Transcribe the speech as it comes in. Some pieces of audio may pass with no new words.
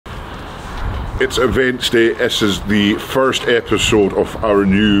It's events day. This is the first episode of our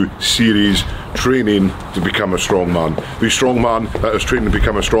new series, Training to Become a Strongman. The strongman that is training to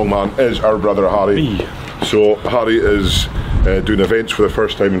become a strongman is our brother Harry. Me. So Harry is doing events for the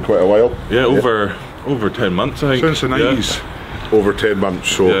first time in quite a while. Yeah, over 10 months I think. Since the 90s. Yeah. Over 10 months.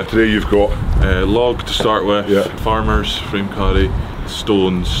 So today you've got log to start with, farmers, frame carry,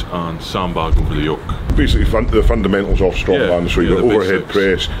 stones and sandbag over the yoke. Basically the fundamentals of strongman. So you've got overhead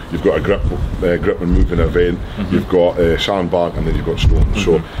press, you've got a grip and moving event, you've got a sandbag, and then you've got stones.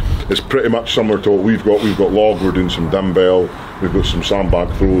 So it's pretty much similar to what we've got. We've got log, we're doing some dumbbell, we've got some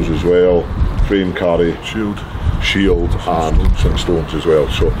sandbag throws as well, frame carry, shield and some stones as well.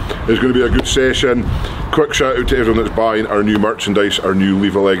 So it's going to be a good session. Quick shout out to everyone that's buying our new merchandise, our new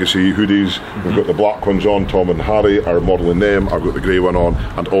Leave a Legacy hoodies. We've got the black ones on, Tom and Harry are modelling them. I've got the grey one on,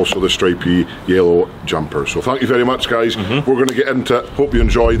 and also the stripy yellow jumper. So thank you very much, guys. We're going to get into it. Hope you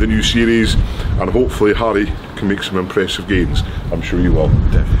enjoy the new series, and hopefully Harry can make some impressive gains. I'm sure you will.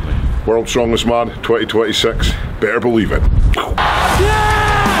 Definitely. World's Strongest Man 2026, better believe it.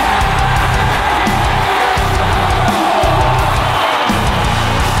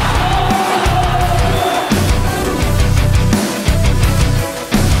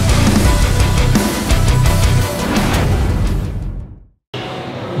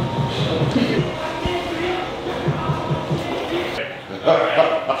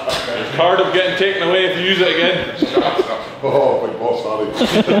 Card of getting taken away if you use it again. Oh, big boss, Harry.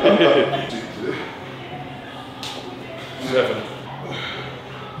 7.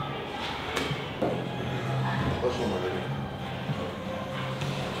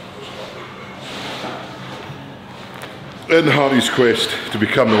 In Harry's quest to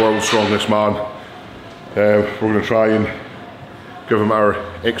become the world's strongest man, we're going to try and give him our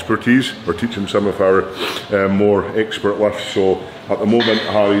expertise. We're teaching some of our more expert lifts. So at the moment,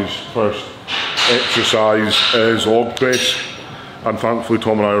 Harry's first exercise is log press, and thankfully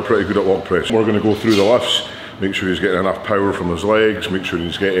Tom and I are pretty good at log press. We're going to go through the lifts, make sure he's getting enough power from his legs, make sure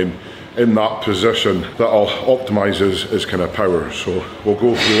he's getting in that position that'll optimise his kind of power. So we'll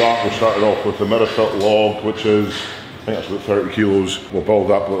go through that. We'll start it off with the mirror foot log, which is, I think that's about 30 kilos. We'll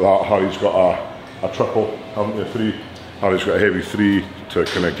build up like that. Harry's got a triple, haven't you, 3? Harry's got a heavy 3 to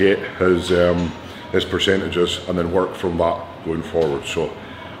kind of get his percentages, and then work from that going forward. So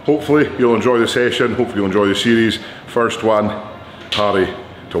hopefully you'll enjoy the session, hopefully you'll enjoy the series. First one, Harry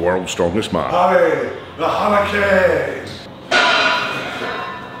to World's Strongest Man. Harry, the Hurricane!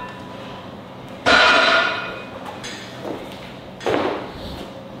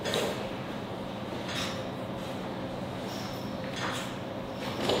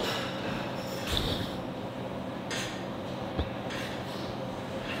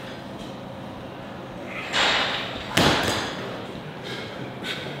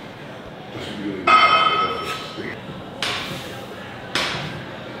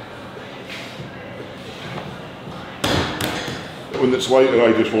 When it's lighter,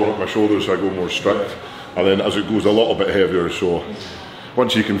 I just warm up my shoulders, so I go more strict, and then as it goes a little bit heavier, so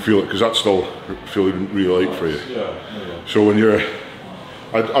once you can feel it, because that's still feeling really light for you. So when you're,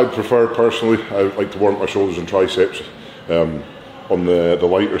 I'd prefer personally, I like to warm up my shoulders and triceps on the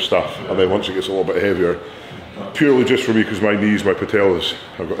lighter stuff, and then once it gets a little bit heavier, purely just for me, because my knees, my patellas,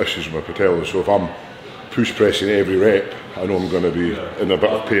 I've got issues with my patellas, so if I'm push pressing every rep, I know I'm going to be in a bit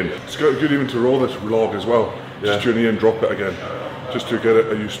of pain. It's good even to roll this log as well. Just your knee and drop it again. Just to get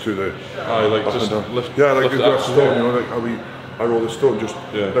it used to the like just lift. Yeah, like lift you it do a up. stone, you know, like how I roll the stone, just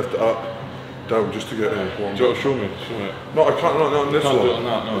lift it up, down, just to get it warmed. Do you want to show me? No, I can't, not on this Can't one. do it on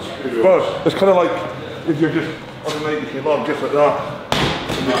that, no. But it's kind of like, if you're just on the night, you can log just like that,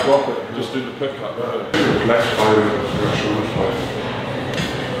 and just drop it. Just do the pick up. Next 5 minutes, we're shoulder fly.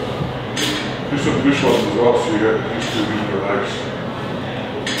 Do some push ones as well, so you get used to using your legs.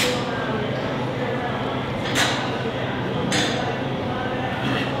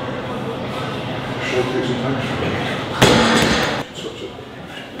 Should take some time. Switch it.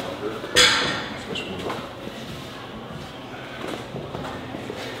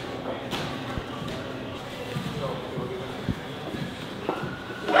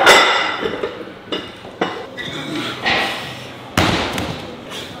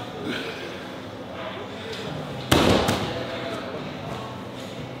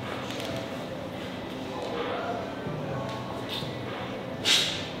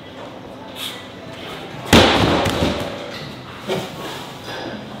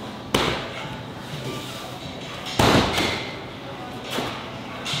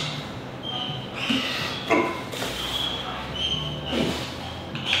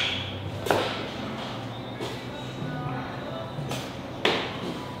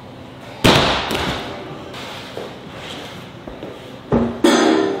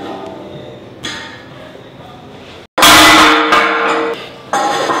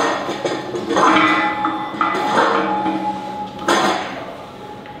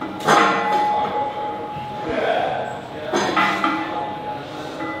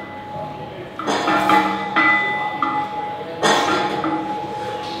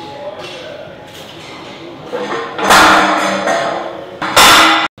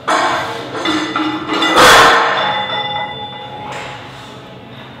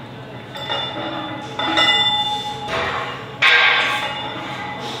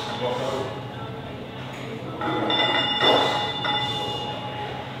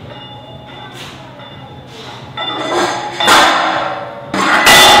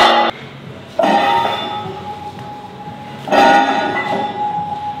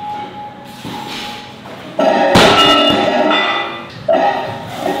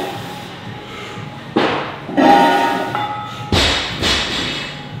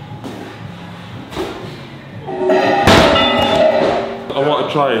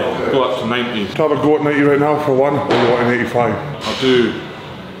 try go up to 90. Have a go at 90 right now for one, or you want an 85? I'll do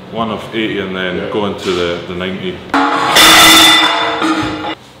one of 80 and then go into the 90.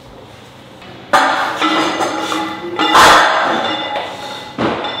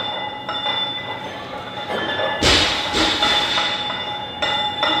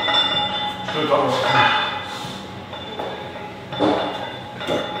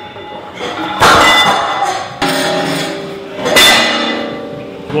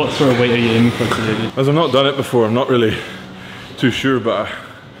 What sort of weight are you aiming for today? As I've not done it before, I'm not really too sure, but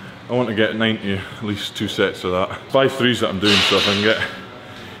I want to get 90, at least 2 sets of that. 5 threes that I'm doing, so if I can get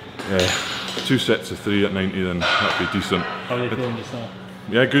 2 sets of 3 at 90, then that'd be decent. How are you feeling just now?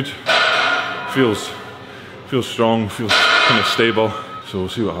 Yeah, good. Feels strong, feels kind of stable. So we'll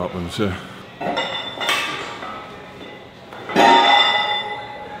see what happens. Yeah.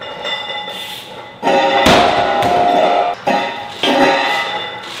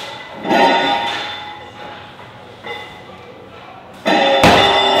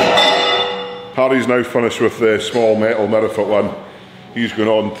 Harry's now finished with the small metal mirror foot one. He's going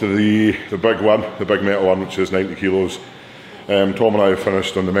on to the big one, the big metal one, which is 90 kilos. Tom and I have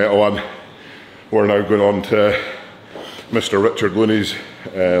finished on the metal one. We're now going on to Mr. Richard Looney's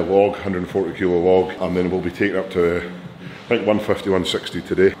log, 140 kilo log, and then we'll be taking up to I think 150, 160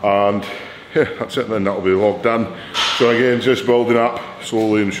 today. And yeah, that's it then, that'll be the log done. So again, just building up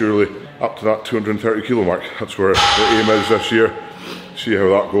slowly and surely up to that 230 kilo mark. That's where the aim is this year. See how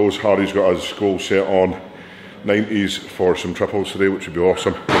that goes. Harry's got his goal set on 90s for some triples today, which would be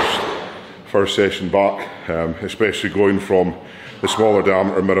awesome. First session back, especially going from the smaller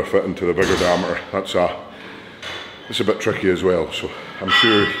diameter mirror fit into the bigger diameter. It's a bit tricky as well, so I'm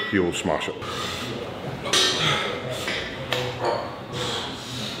sure he'll smash it.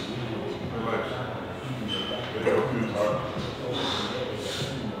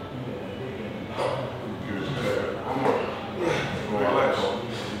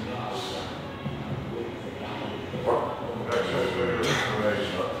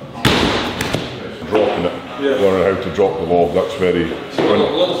 Dropping it, learning how to drop the log, that's very...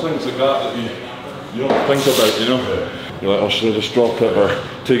 Little things like that you don't think about, you know. You're like, oh, should I just drop it or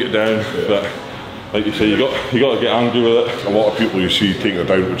take it down? But like you say, you got to get angry with it. A lot of people you see taking it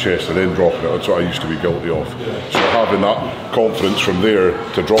down to the chest and then dropping it, that's what I used to be guilty of. So having that confidence from there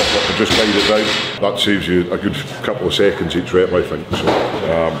to drop it and just guide it down, that saves you a good couple of seconds each rep, I think. So,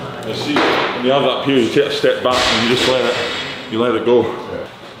 you see, when you have that period, you take a step back and you just let it go.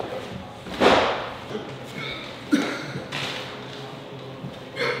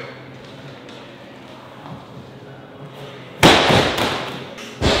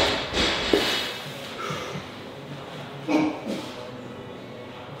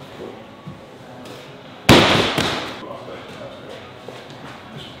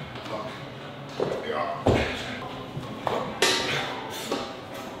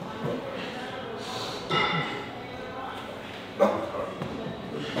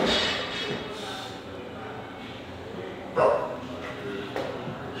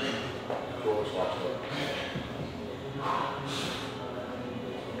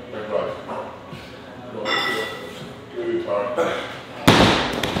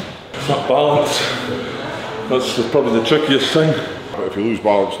 That balance, that's probably the trickiest thing. But if you lose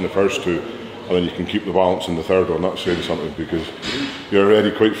balance in the first two, and then you can keep the balance in the third one, that's saying something, because you're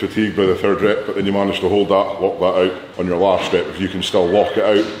already quite fatigued by the third rep, but then you manage to hold that, lock that out on your last rep. If you can still lock it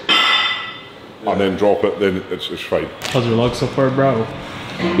out and then drop it, then it's fine. How's your log so far, bro?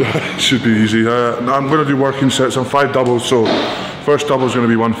 Yeah, it should be easy. I'm going to do working sets on 5 doubles, so first double is going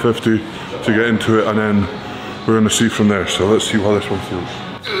to be 150 to get into it, and then we're going to see from there. So let's see how this one feels.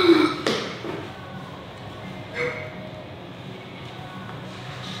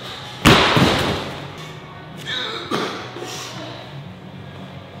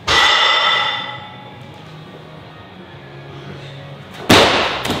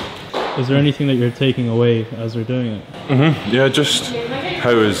 Is there anything that you're taking away as we're doing it? Yeah, just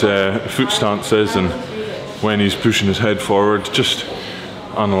how his foot stance is and when he's pushing his head forward, just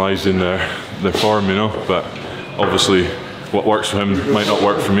analysing their form, you know. But obviously what works for him might not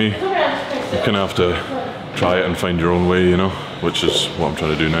work for me. You kind of have to try it and find your own way, you know, which is what I'm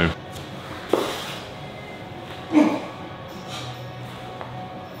trying to do now.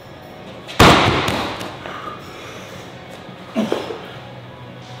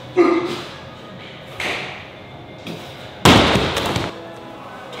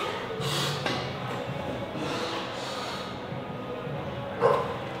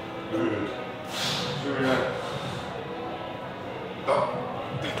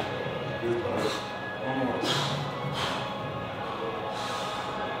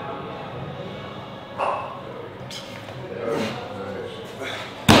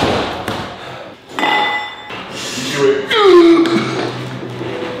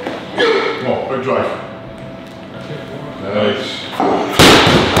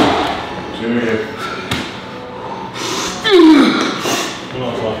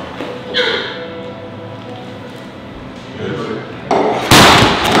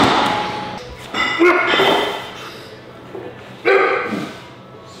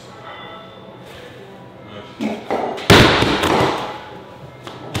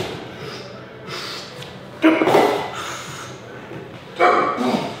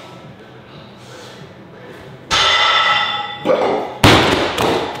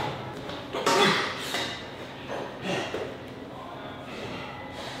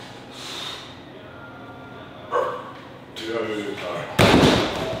 see how you do that.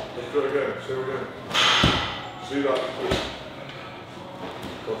 Let's do it again, say it again. See that?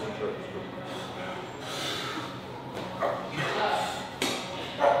 Concentrate.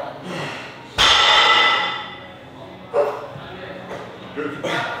 Good.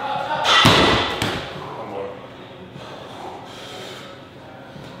 One more.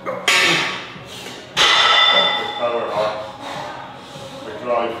 Big power hard. Big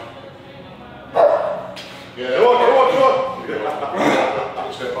drive. Yeah. Come on.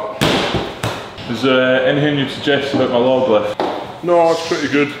 Step up. Is there anything you'd suggest about my log lift? No, it's pretty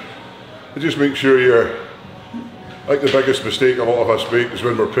good. Just make sure you're, like the biggest mistake a lot of us make is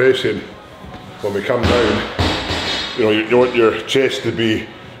when we're pressing, when we come down, you want your chest to be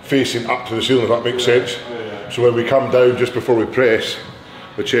facing up to the ceiling, if that makes sense. So when we come down just before we press,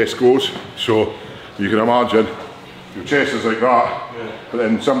 the chest goes. So you can imagine your chest is like that, but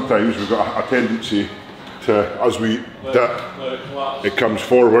then sometimes we've got a tendency to, as we dip, it comes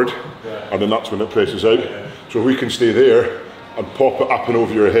forward, and then that's when it presses out. So if we can stay there and pop it up and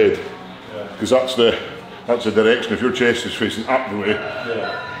over your head, because that's the direction. If your chest is facing up the way,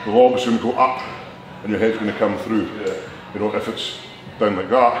 the log's going to go up and your head's going to come through. If it's down like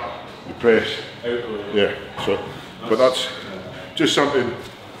that, you press out the way. So but that's just something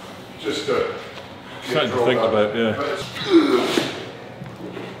just to Something to think about,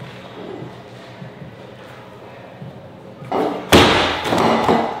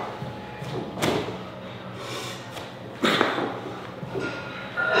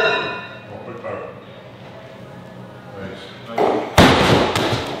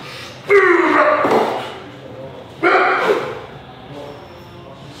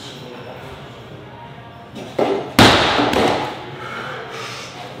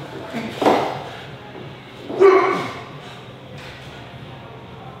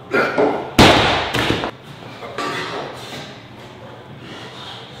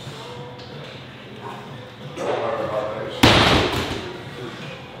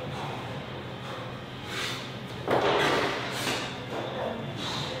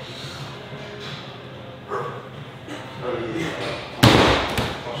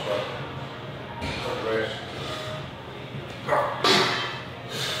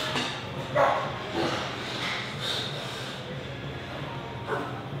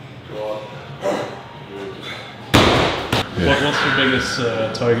 What's your biggest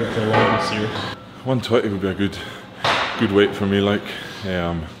target for log this year? 120 would be a good weight for me. Like,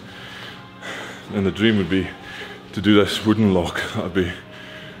 and the dream would be to do this wooden log. That'd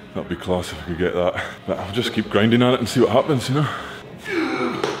be class if I could get that. But I'll just keep grinding at it and see what happens,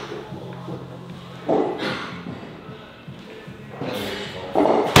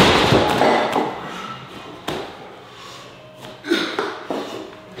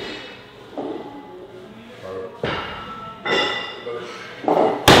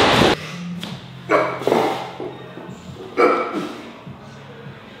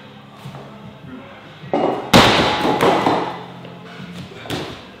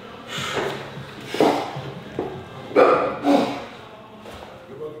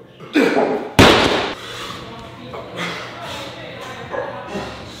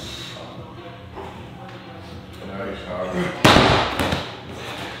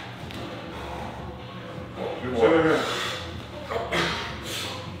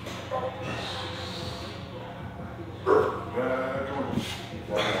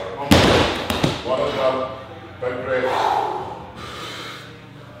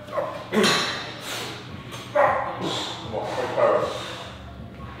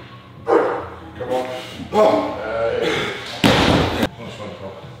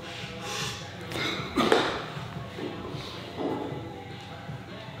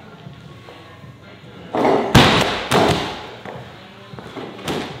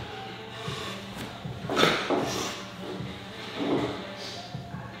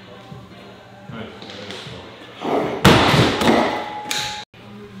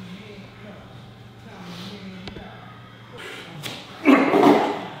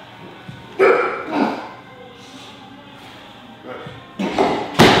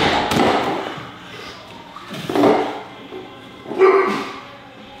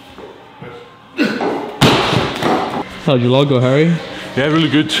 How'd your log go, Harry? Yeah, really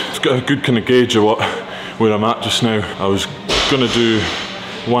good. It's got a good kind of gauge of where I'm at just now. I was going to do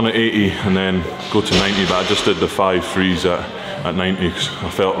one at 80 and then go to 90, but I just did the 5 frees at 90 because I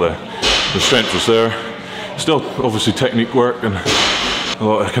felt the strength was there. Still obviously technique work and a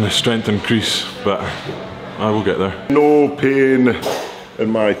lot of kind of strength increase, but I will get there. No pain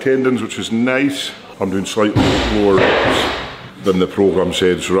in my tendons, which is nice. I'm doing slightly lower reps than the program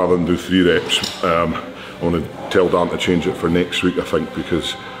said, so rather than do 3 reps, I want to tell Dan to change it for next week, I think,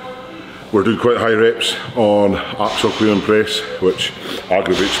 because we're doing quite high reps on axle clean and press, which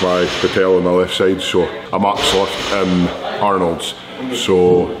aggravates my patella on my left side, so a max lift in Arnold's.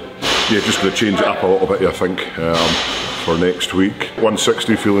 So yeah, just going to change it up a little bit, I think, for next week.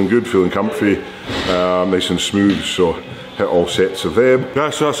 160, feeling good, feeling comfy, nice and smooth, so hit all sets of them.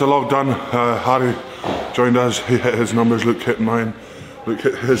 Yeah, so that's a log done. Harry joined us, he hit his numbers, Luke hit mine. Luke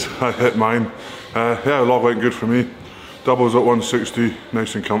hit his, I hit mine. Yeah, the log went good for me. Doubles at 160,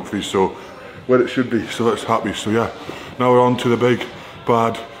 nice and comfy, so where it should be, so that's happy. So yeah, now we're on to the big,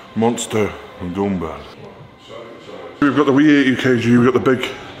 bad monster dumbbell. We've got the wee 80 kg, we've got the big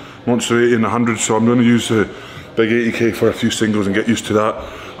monster 80 and 100, so I'm going to use the big 80k for a few singles and get used to that.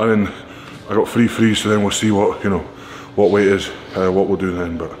 And then I got 3 frees, so then we'll see what, you know, what weight is, what we'll do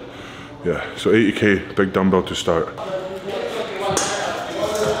then. But yeah, so 80k, big dumbbell to start.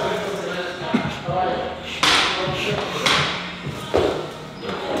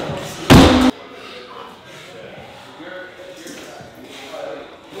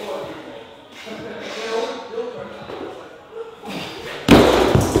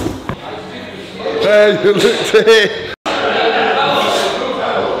 Hey, you looked it!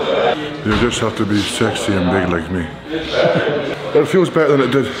 You just have to be sexy and big like me. It feels better than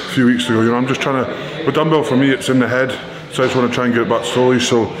it did a few weeks ago, you know. I'm just trying to, with dumbbell for me it's in the head, so I just want to try and get it back slowly.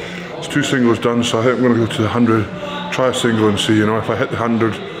 So it's 2 singles done, so I think I'm going to go to the 100, try a single and see, you know, if I hit the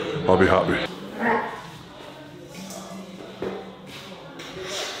 100, I'll be happy.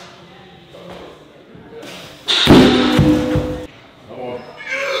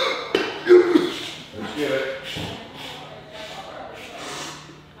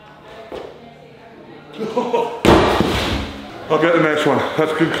 I'll get the next one.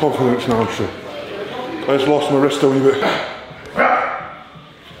 That's good confidence now, so I just lost my wrist a wee bit.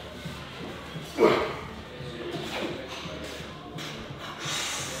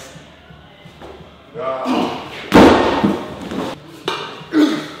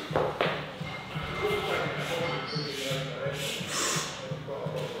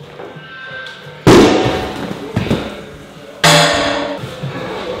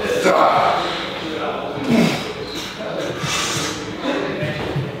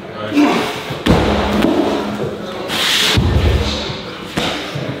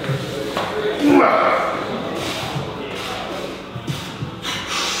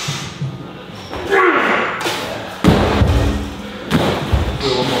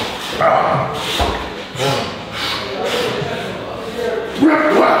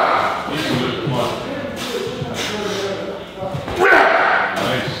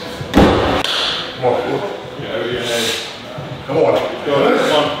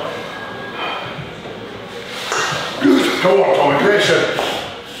 Come on, Tommy, patient.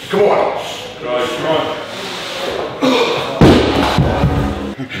 Come on. Right, come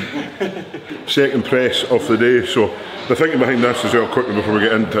on. Second press of the day. So the thinking behind this as well, quickly before we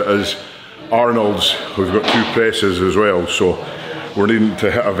get into it, is Arnold's. We've got 2 presses as well, so we're needing to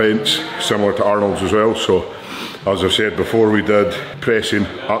hit events similar to Arnold's as well. So as I've said before, we did pressing,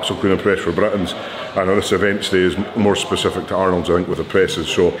 axle clean and press for Britons. I know this events day is more specific to Arnold's, I think, with the presses.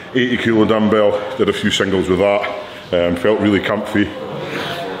 So 80 kilo dumbbell, did a few singles with that. Felt really comfy,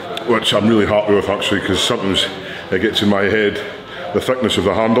 which I'm really happy with actually, because sometimes it gets in my head the thickness of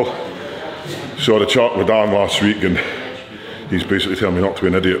the handle. So I had a chat with Dan last week and he's basically telling me not to be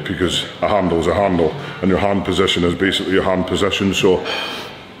an idiot, because a handle is a handle and your hand position is basically your hand position. So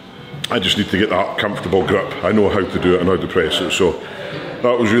I just need to get that comfortable grip. I know how to do it and how to press it. So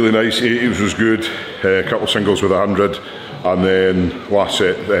that was really nice. 80s was good, a couple of singles with 100, and then last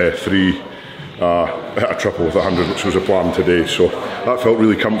set 3 hit a triple with 100, which was a plan today. So that felt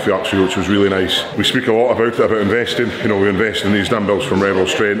really comfy actually, which was really nice. We speak a lot about it, about investing. You know, we invest in these dumbbells from Rebel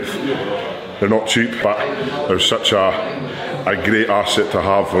Strength. They're not cheap, but they're such a great asset to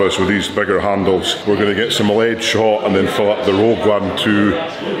have for us with these bigger handles. We're going to get some lead shot and then fill up the Rogue one to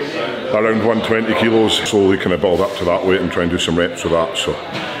around 120 kilos. Slowly kind of build up to that weight and try and do some reps with that. So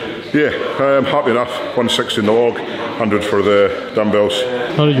yeah, I'm happy enough. 160 in the log, 100 for the dumbbells.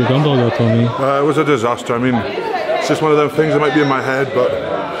 How did your dumbbell go, Tommy? It was a disaster. I mean, it's just one of them things that might be in my head, but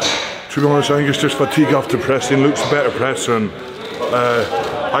to be honest, I think it's just fatigue after pressing. Luke's a better presser, and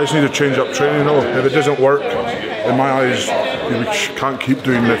I just need to change up training. You know, if it doesn't work, in my eyes, you can't keep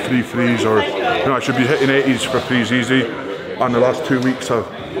doing the 3 frees, or you know, I should be hitting 80s for frees easy. And the last 2 weeks, I've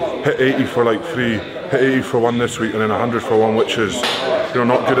hit 80 for like 3, hit 80 for 1 this week, and then 100 for 1, which is, you know,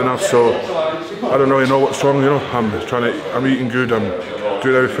 not good enough. So I don't really know what's wrong. You know, I'm eating good. I'm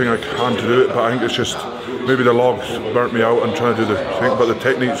doing everything I can to do it, but I think it's just maybe the logs burnt me out. I'm trying to do the thing, but the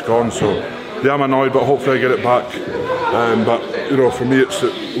technique's gone. So yeah, I'm annoyed, but hopefully I get it back. But you know, for me, it's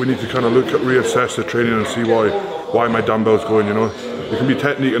that we need to kind of reassess the training and see why my dumbbell's going. You know, it can be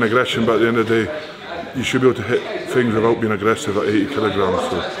technique and aggression, but at the end of the day, you should be able to hit things without being aggressive at 80 kilograms.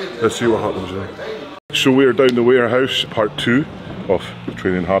 So let's see what happens. So we're down the warehouse, part 2 of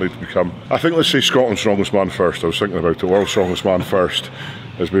training Harry to become, I think let's say Scotland's strongest man first. I was thinking about it, world's strongest man first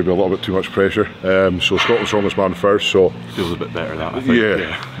is maybe a little bit too much pressure. So Scotland's strongest man first, so... Feels a bit better that, I think.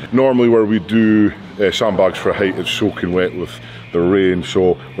 Yeah. Normally where we do sandbags for height, it's soaking wet with the rain,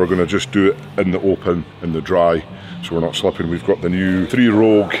 so we're going to just do it in the open, in the dry, so we're not slipping. We've got the new 3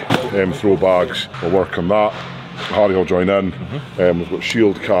 Rogue throw bags, we'll work on that. Harry will join in. We've got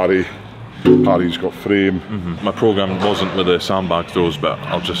shield carry. Harry's got frame. My programme wasn't with the sandbag throws, but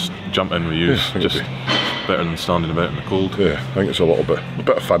I'll just jump in with you. Just better than standing about in the cold. Yeah, I think it's a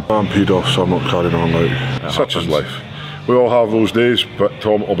bit of fun. I'm peed off, so I'm not carrying on like. Such is life. We all have those days, but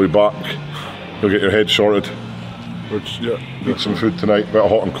Tom will be back. You'll get your head sorted. Eat some food tonight, bit of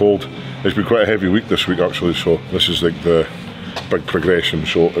hot and cold. It's been quite a heavy week this week actually, so this is like the big progression,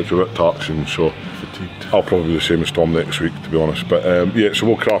 so it's a bit taxing, so I'll probably be the same as Tom next week, to be honest. But yeah, so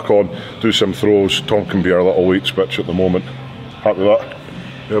we'll crack on, do some throws. Tom can be our little weights bitch at the moment. Happy with that?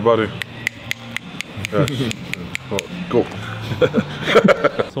 Yeah, buddy. Yes. Go.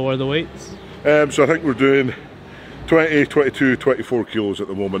 So what are the weights? So I think we're doing 20, 22, 24 kilos at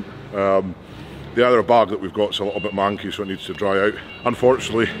the moment. The other bag that we've got is a little bit manky, so it needs to dry out.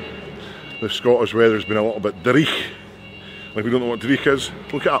 Unfortunately, the Scottish weather's been a little bit dreich. Like, we don't know what dreich is,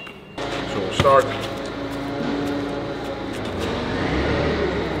 look it up. So we'll start.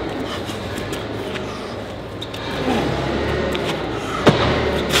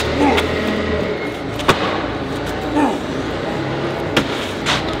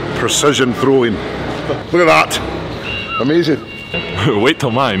 Precision throwing. Look at that. Amazing. Wait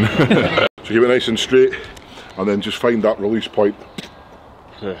till mine. So keep it nice and straight, and then just find that release point.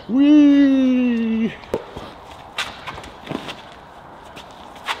 Okay. Whee!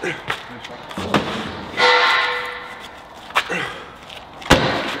 A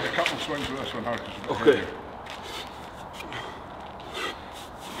couple of swings with this one, Harry. Okay.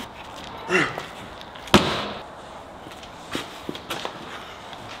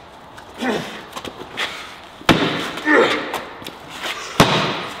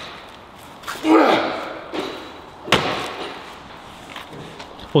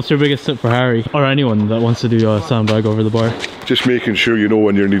 What's your biggest tip for Harry, or anyone that wants to do a sandbag over the bar? Just making sure you know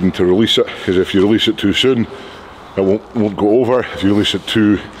when you're needing to release it, because if you release it too soon, it won't go over. If you release it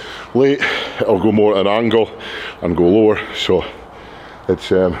too late, it'll go more at an angle and go lower. So it's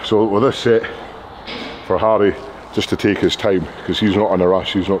so with this set for Harry, just to take his time, because he's not in a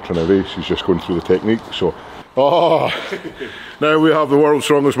rush, he's not trying to race, he's just going through the technique. So, now we have the world's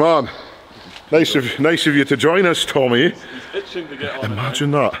strongest man. Nice of you to join us, Tommy. He's itching to get on.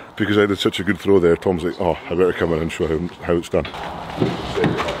 Imagine that, because I did such a good throw there. Tom's like, oh, I better come in and show him how it's done.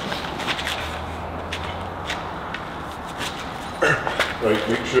 Right,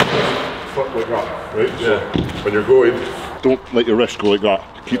 make sure you flip like that, right? Yeah. So when you're going, don't let your wrist go like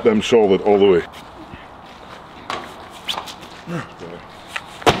that. Keep them solid all the way.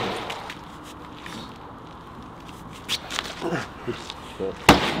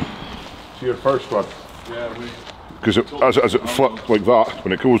 See your first one? Yeah, because as it flipped like that,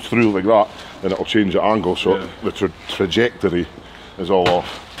 when it goes through like that, then it'll change the angle, so the trajectory is all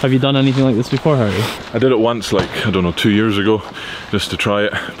off. Have you done anything like this before, Harry? I did it once, like, I don't know, 2 years ago, just to try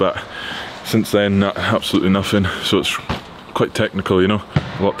it, but since then, absolutely nothing. So it's quite technical, you know,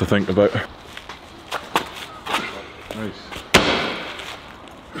 a lot to think about. Nice.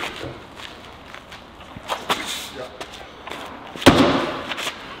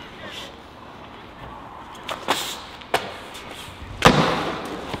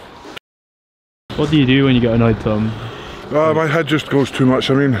 What do you do when you get annoyed, Tom? My head just goes too much.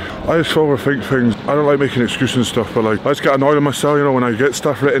 I mean, I just overthink things. I don't like making excuses and stuff, but like, I just get annoyed at myself, you know, when I get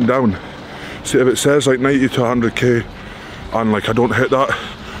stuff written down. See, if it says like 90 to 100k and like I don't hit that,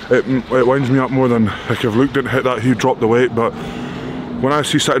 it winds me up more than like if Luke didn't hit that, he'd drop the weight. But when I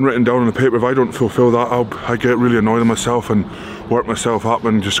see something written down on the paper, if I don't fulfill that, I get really annoyed at myself and work myself up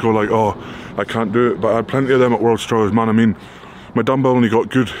and just go like, oh, I can't do it. But I had plenty of them at World's Strongest Man. I mean, my dumbbell only got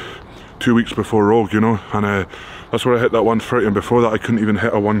good 2 weeks before Rogue, you know, and that's where I hit that 130, and before that I couldn't even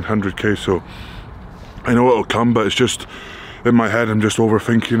hit a 100k. So I know it'll come, but it's just in my head, I'm just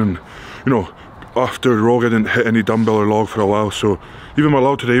overthinking. And you know, after Rogue I didn't hit any dumbbell or log for a while, so even my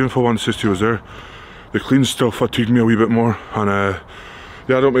log today, even for 160 was there, the cleans still fatigued me a wee bit more. And yeah,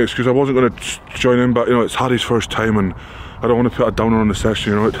 Yeah, I don't make excuses. I wasn't going to join in, but you know, it's Harry's first time and I don't want to put a downer on the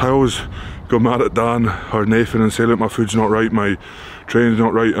session, you know. I always go mad at Dan or Nathan and say, look, my food's not right, my training's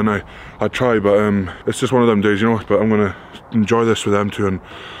not right, and I try, but it's just one of them days, you know. But I'm going to enjoy this with them too and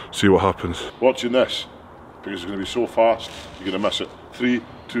see what happens. Watching this, because it's going to be so fast, you're going to miss it. 3,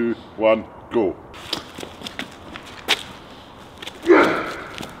 2, 1, go.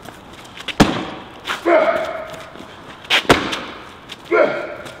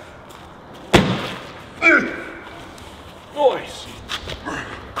 Boys!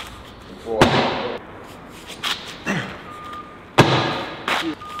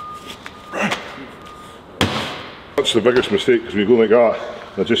 That's the biggest mistake, because when you go like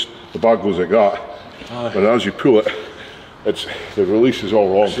that, the bag goes like that. And as you pull it, the release is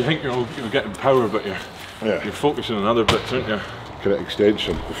all wrong. So you think you're getting power, but you're focusing on other bits, aren't you? Correct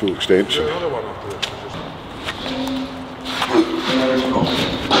extension, the full extension.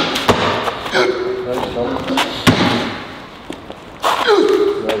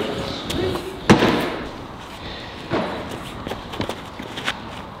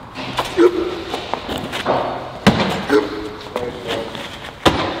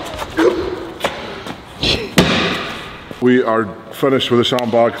 We are finished with the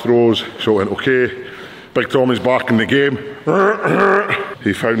sandbag throws, so it went okay. Big Tommy's back in the game.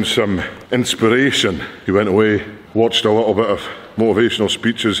 He found some inspiration. He went away, watched a little bit of motivational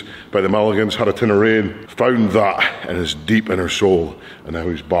speeches by the Milligans, had a tin of rain, found that in his deep inner soul, and now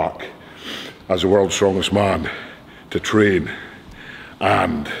he's back as the world's strongest man to train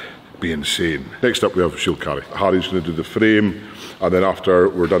and be insane. Next up we have shield carry. Harry's going to do the frame, and then after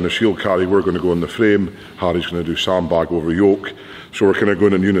we're done the shield carry, we're going to go in the frame. Harry's going to do sandbag over yoke. So we're kind of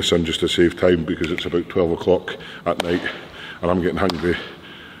going in unison just to save time, because it's about 12 o'clock at night and I'm getting hungry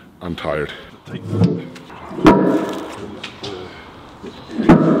and tired. You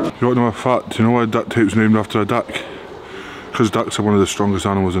want to know a fact? Do you know why duct tape's named after a duck? Because ducks are one of the strongest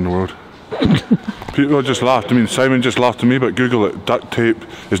animals in the world. People just laughed. I mean, Simon just laughed at me, but Google it. Duct tape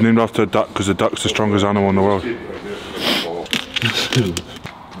is named after a duck because the duck's the strongest animal in the world.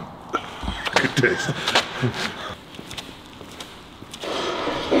 Good taste.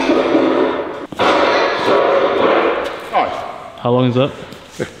 How long is that?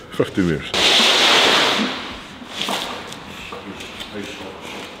 15 minutes.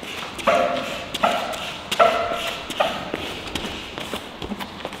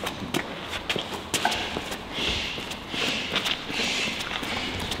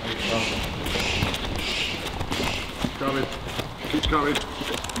 Coming. Keep coming.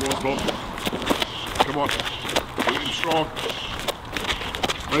 Come on, Bob. Come on. Getting strong.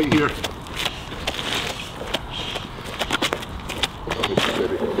 Right here.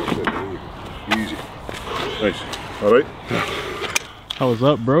 Easy. Nice. Alright. How was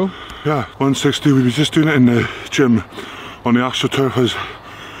that, bro? Yeah, 160. We were just doing it in the gym on the AstroTurf.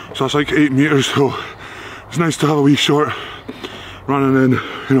 So that's like 8 meters. So it's nice to have a wee short running in,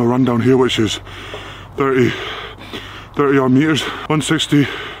 you know, run down here, which is 30 odd meters. 160.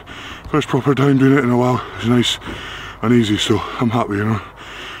 First proper time doing it in a while. It's nice and easy. So I'm happy, you know.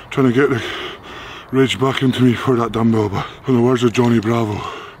 Trying to get the rage back into me for that dumbbell, but in the words of Johnny Bravo,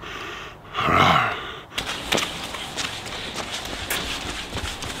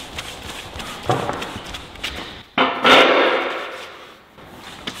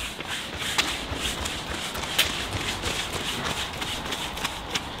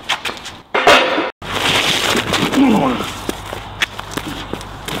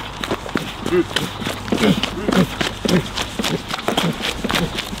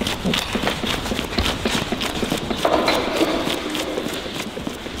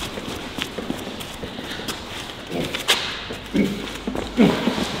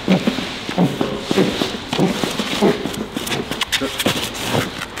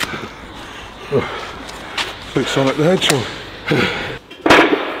 like Sonic the Hedgehog.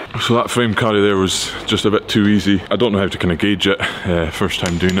 So that frame carry there was just a bit too easy. I don't know how to kind of gauge it, first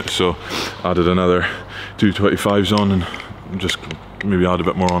time doing it, so added another 225s on and just maybe add a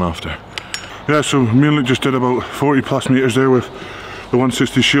bit more on after. Yeah, so me and Luke just did about 40 plus meters there with the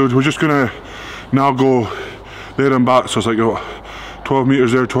 160 shield. We're just gonna now go there and back, so it's like 12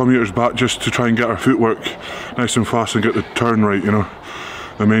 meters there, 12 meters back, just to try and get our footwork nice and fast and get the turn right, you know.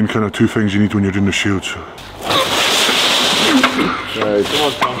 The main kind of two things you need when you're doing the shield. So. Right. Come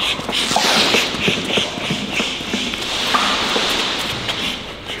on, Tom.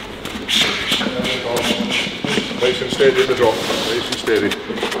 Nice and steady in the drop. Nice and steady.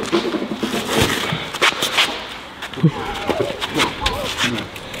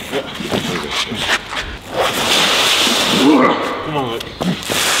 Come on, look.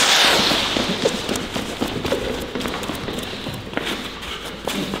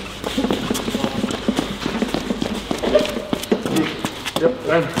 Yep,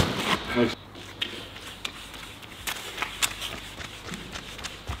 down. Nice.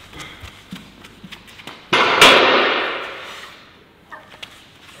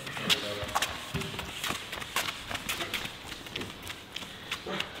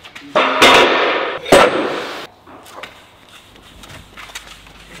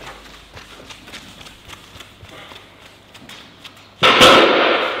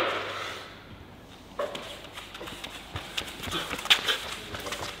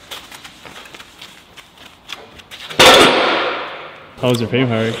 How was your frame,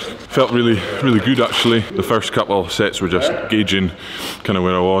 Harry? Felt really good actually. The first couple of sets were just gauging kind of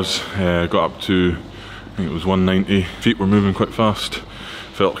where I was. Got up to, I think it was 190. Feet were moving quite fast.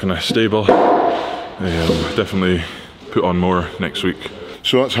 Felt kind of stable. Definitely put on more next week.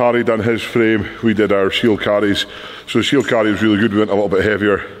 So that's Harry done his frame. We did our shield carries. So the shield carry was really good. We went a little bit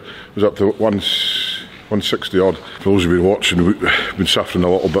heavier. It was up to 160 odd. For those who've been watching, we've been suffering a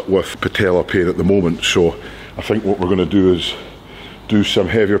little bit with patella pain at the moment. So I think what we're going to do is do some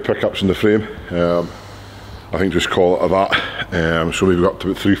heavier pickups in the frame. I think just call it a that. So we've got up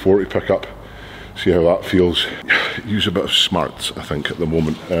to about 340 pickup. See how that feels. Use a bit of smarts, I think, at the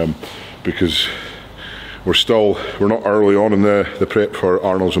moment, because we're not early on in the prep for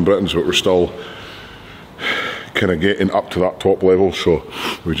Arnold's and Britain's, but we're still kind of getting up to that top level, so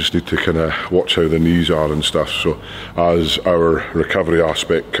we just need to kind of watch how the knees are and stuff. So as our recovery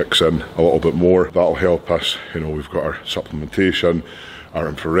aspect kicks in a little bit more, that'll help us. You know, we've got our supplementation, our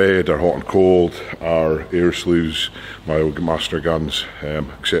infrared, our hot and cold, our air sleeves, my master guns,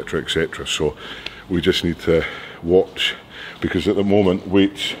 etc, etc. So we just need to watch, because at the moment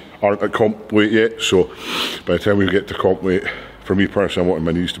weights aren't at comp weight yet, so by the time we get to comp weight, for me personally, I want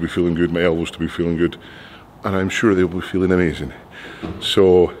my knees to be feeling good, my elbows to be feeling good, and I'm sure they'll be feeling amazing.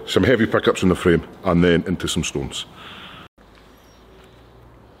 So some heavy pickups in the frame and then into some stones.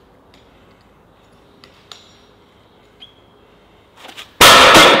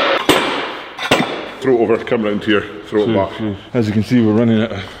 Throw it over, come round here, throw it back. As you can see, we're running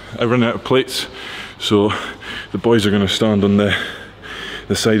out of plates, so the boys are going to stand on the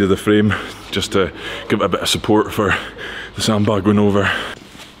side of the frame just to give it a bit of support for the sandbag going over.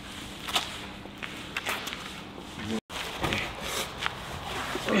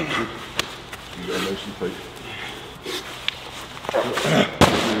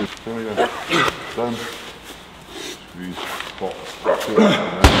 Down, squeeze, pop, squeeze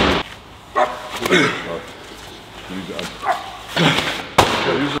it in.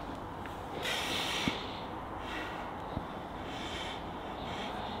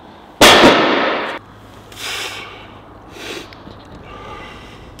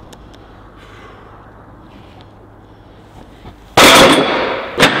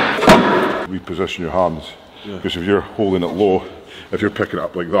 Reposition your hands, because if you're holding it low, if you're picking it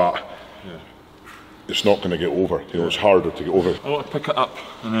up like that, it's not going to get over. You know, it's harder to get over. I want to pick it up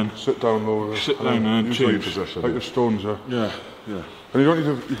and then Sit down lower. sit down and then change. Position. Like your stones are. Yeah, yeah. And you don't need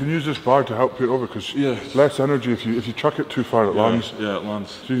to, you can use this bar to help you it over, because less energy if you chuck it too far, it lands. Yeah, it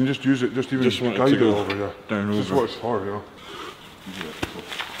lands. So you can just use it, just even Want guide it it to go over, yeah. down This is over. what it's for, you know.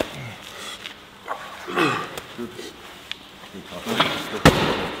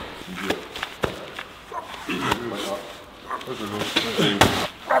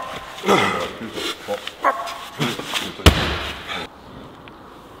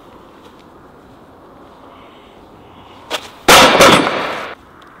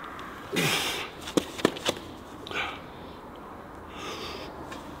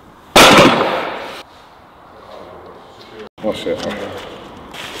 That's it.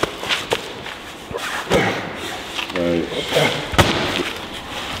 Nice.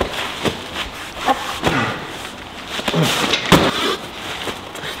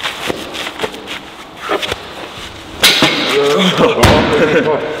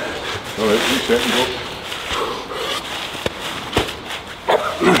 Alright, reset and go.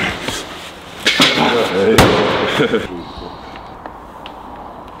 There you go.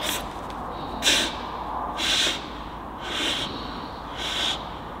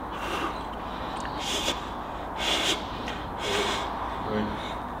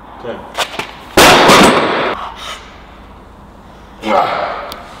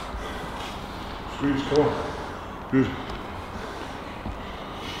 Squeeze, come on. Good.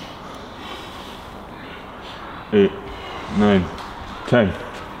 8, 9, 10.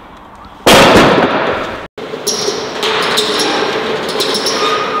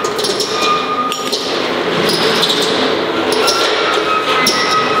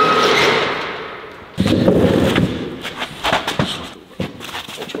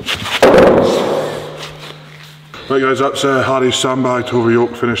 Right guys, that's Harry's sandbag to over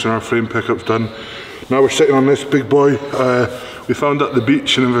yoke, finishing our frame pickups done. Now we're sitting on this big boy. We found at the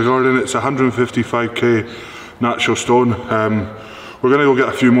beach in Invergordon. It's 155k natural stone. We're going to go get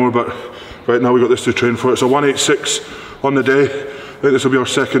a few more, but right now we got this to train for. It's a 186 on the day. I think this will be our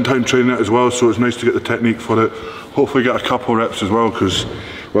second time training it as well, so it's nice to get the technique for it. Hopefully get a couple reps as well, because,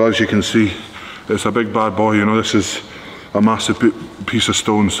 well, as you can see, it's a big bad boy. You know, this is a massive piece of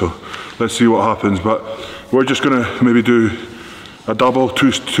stone, so let's see what happens. But we're just going to maybe do a double,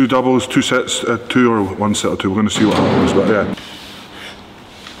 two doubles, two sets, two or one set of two. We're going to see what happens, but yeah.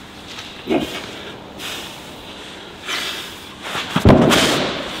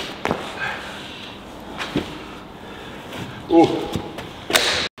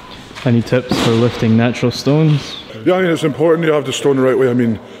 Any tips for lifting natural stones? Yeah, I mean, it's important you have the stone the right way. I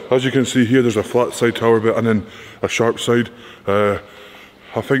mean, as you can see here, there's a flat side tower bit and then a sharp side.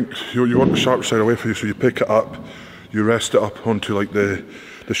 I think you want the sharp side away from you, so you pick it up, you rest it up onto like the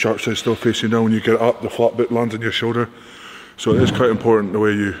sharp side still facing down. When you get it up, the flat bit lands on your shoulder. So it is quite important the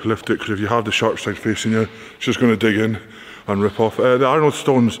way you lift it, because if you have the sharp side facing you, it's just going to dig in and rip off. The Arnold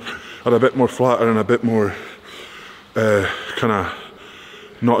stones are a bit more flatter and a bit more kind of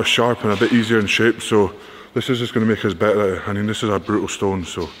not as sharp and a bit easier in shape, so this is just going to make us better. I mean, this is a brutal stone,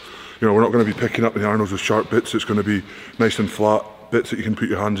 so you know, we're not going to be picking up the Arnolds with sharp bits. It's going to be nice and flat bits that you can put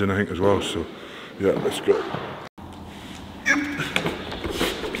your hands in, I think, as well. So yeah, let's go.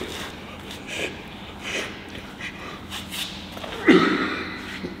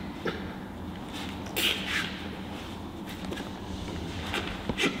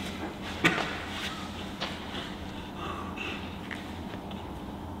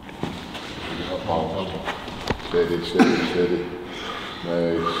 Steady, steady, steady.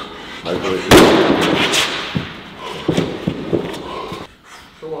 Nice. Nice.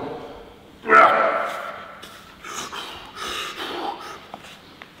 Come on.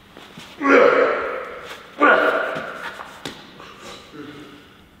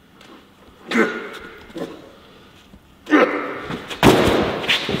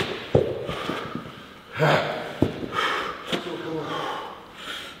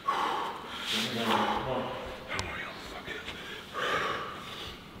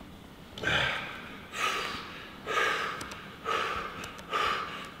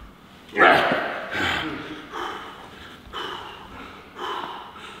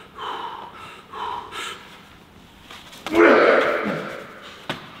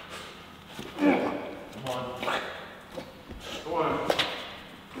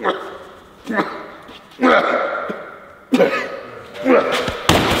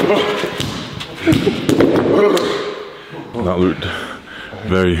 That looked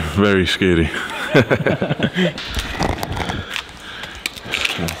very, very scary.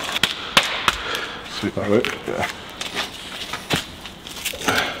 Sweep that out. Yeah.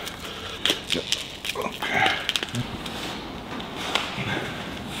 Okay.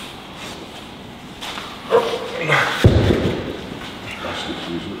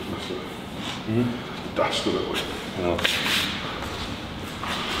 Dust of it.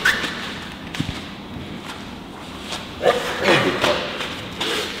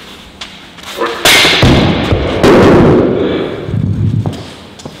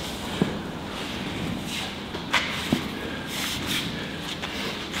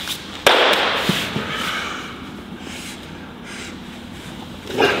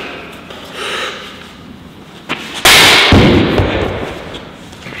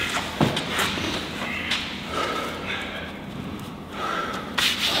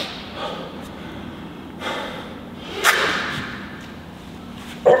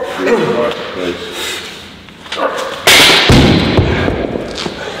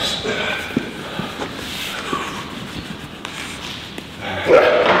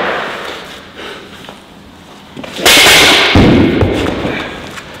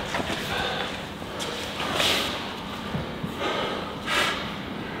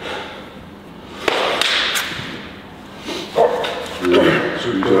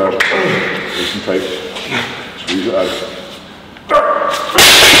 Squeeze it out. Nice and tight. Squeeze it out.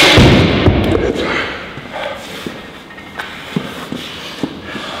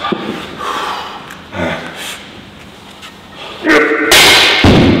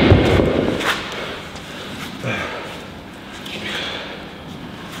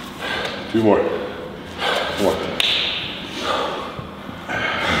 Two more. Come on.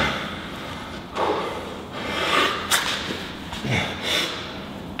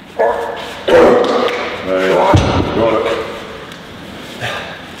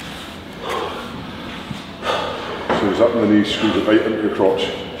 Up in the knees, squeeze it right into your crotch,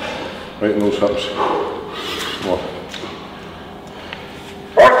 right in those hips. Come on.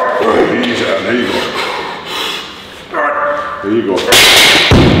 Easy, there you go. There you go.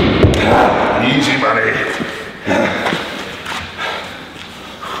 Easy, money.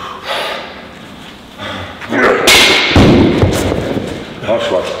 That's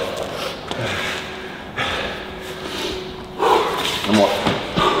one. Come on.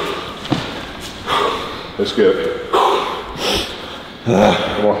 Let's get it.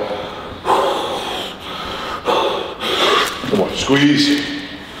 Come on. Come on, squeeze.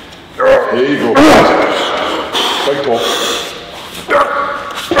 There you go. Big ball.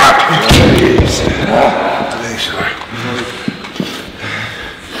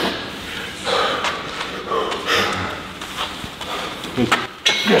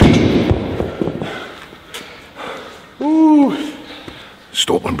 Ooh.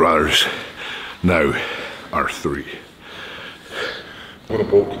 Stoltman brothers now are 3. What a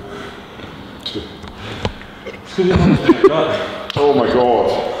bolt. Oh my god.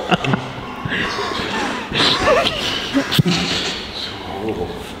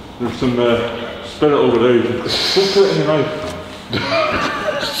 There's some spirit over there. Just put it in your knife.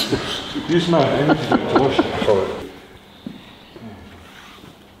 Use my energy to wash it. Sorry.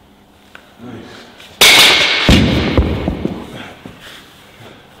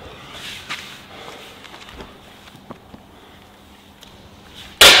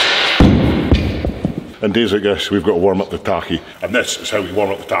 And days like this, we've got to warm up the tacky. And this is how we warm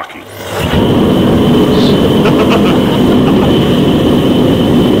up the tacky.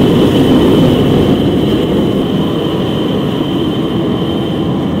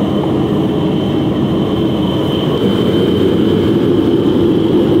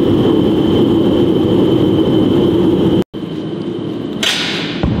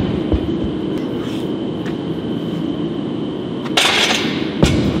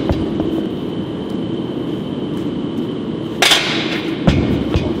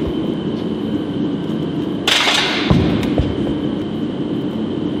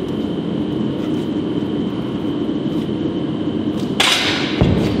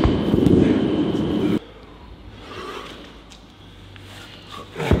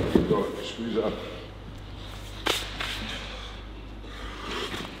 Squeeze it in.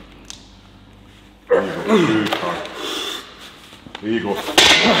 There you go.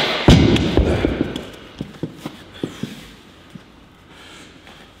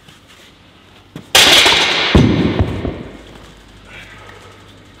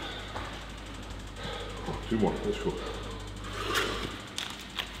 Two more, let's go.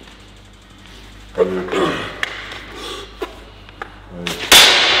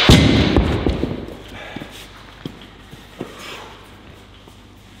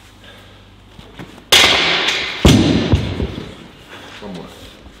 One more.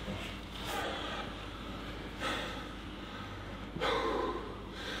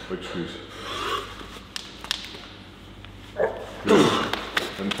 Big squeeze. Good.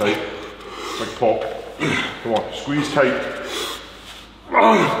 In tight. Big pop. Come on, squeeze tight.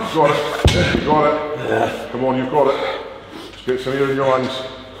 You've got it. You've got it. Come on, you've got it. Just get some air in your lungs.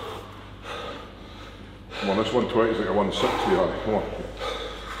 Come on, this 120 is like a 160, honey. Come on.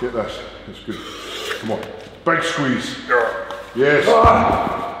 Get this. It's good. Come on. Big squeeze. Yes.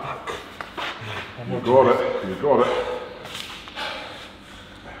 You've got it. You've got it.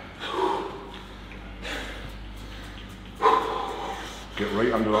 Get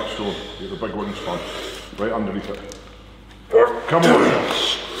right under that stone. Get the big wingspan. Right underneath it. Come on.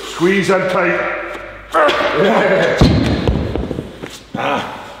 Squeeze in tight.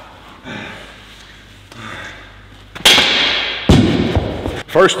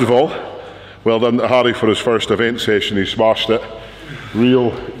 First of all, well done to Harry for his first event session. He smashed it.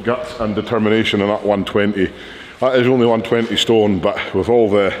 Real guts and determination in that 120. That is only 120 stone, but with all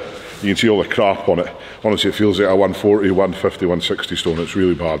the, you can see all the crap on it. Honestly, it feels like a 140, 150, 160 stone. It's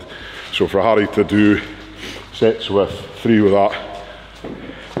really bad. So for Harry to do sets with 3 with that,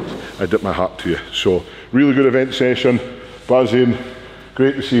 I dip my hat to you. So really good event session, buzzing.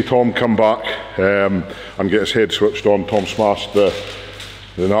 Great to see Tom come back and get his head switched on. Tom smashed the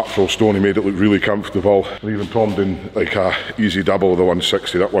natural stone. He made it look really comfortable. And even Tom did like a easy double of the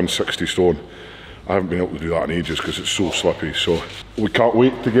 160, that 160 stone. I haven't been able to do that in ages because it's so slippy. So we can't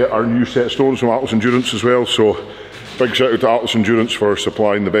wait to get our new set of stones from Atlas Endurance as well. So big shout out to Atlas Endurance for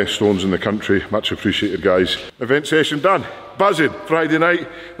supplying the best stones in the country. Much appreciated, guys. Event session done. Buzzing. Friday night.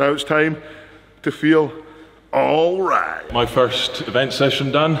 Now it's time to feel all right. My first event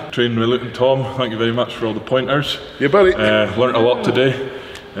session done. Training with Luke and Tom. Thank you very much for all the pointers. Yeah, buddy. Learnt a lot today.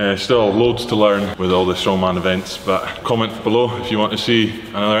 Still loads to learn with all the Strongman events, but comment below if you want to see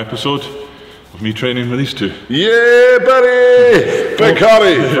another episode of me training with these two. Yeah, buddy! Big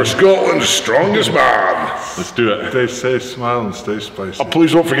Harry for Scotland's strongest man. Let's do it. Stay safe, smile, and stay spicy. Oh,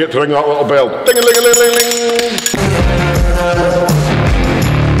 please don't forget to ring that little bell. Ding-a-ling-a-ling-ling-ling!